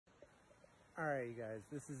Alright you guys,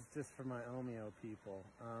 this is just for my Omeo people.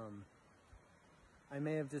 I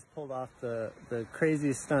may have just pulled off the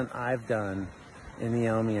craziest stunt I've done in the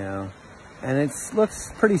Omeo. And it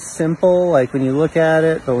looks pretty simple, like when you look at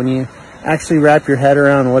it, but when you actually wrap your head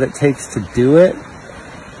around what it takes to do it,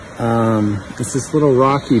 it's this little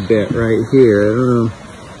rocky bit right here.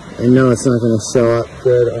 I know it's not going to show up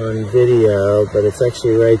good on video, but it's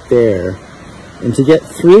actually right there. And to get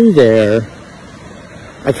through there,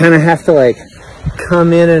 I kind of have to like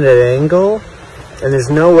come in at an angle, and there's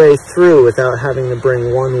no way through without having to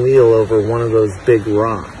bring one wheel over one of those big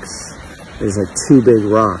rocks. There's like two big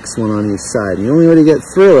rocks, one on each side. And the only way to get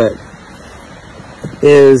through it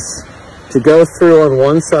is to go through on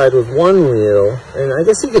one side with one wheel, and I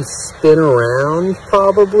guess you could spin around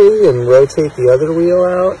probably and rotate the other wheel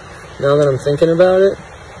out, now that I'm thinking about it.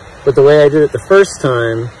 But the way I did it the first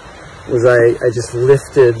time was I just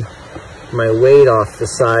lifted my weight off the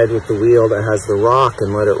side with the wheel that has the rock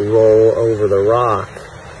and let it roll over the rock.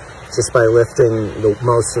 Just by lifting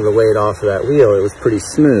most of the weight off of that wheel, it was pretty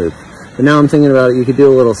smooth. But now I'm thinking about it, you could do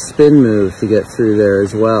a little spin move to get through there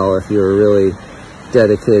as well if you were really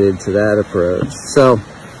dedicated to that approach. So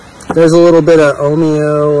there's a little bit of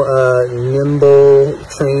Omeo nimble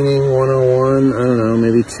training 101. I don't know,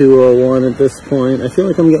 maybe 201 at this point. I feel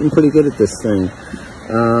like I'm getting pretty good at this thing.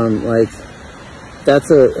 Like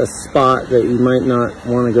that's a spot that you might not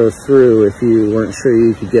want to go through if you weren't sure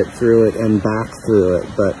you could get through it and back through it,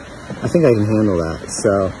 but I think I can handle that.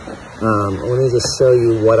 So let me just show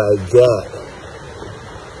you what I get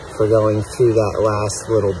for going through that last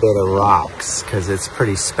little bit of rocks, because it's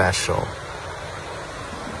pretty special.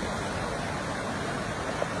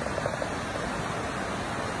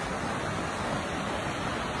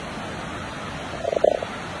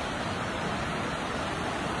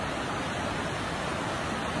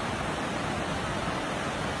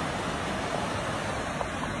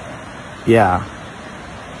 Yeah,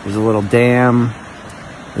 there's a little dam,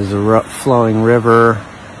 there's a flowing river,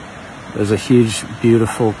 there's a huge,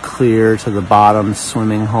 beautiful clear to the bottom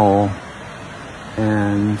swimming hole,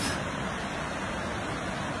 and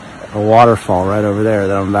a waterfall right over there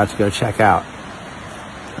that I'm about to go check out.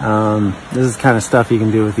 This is the kind of stuff you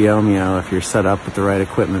can do with the Omeo if you're set up with the right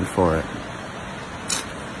equipment for it.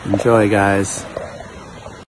 Enjoy, guys.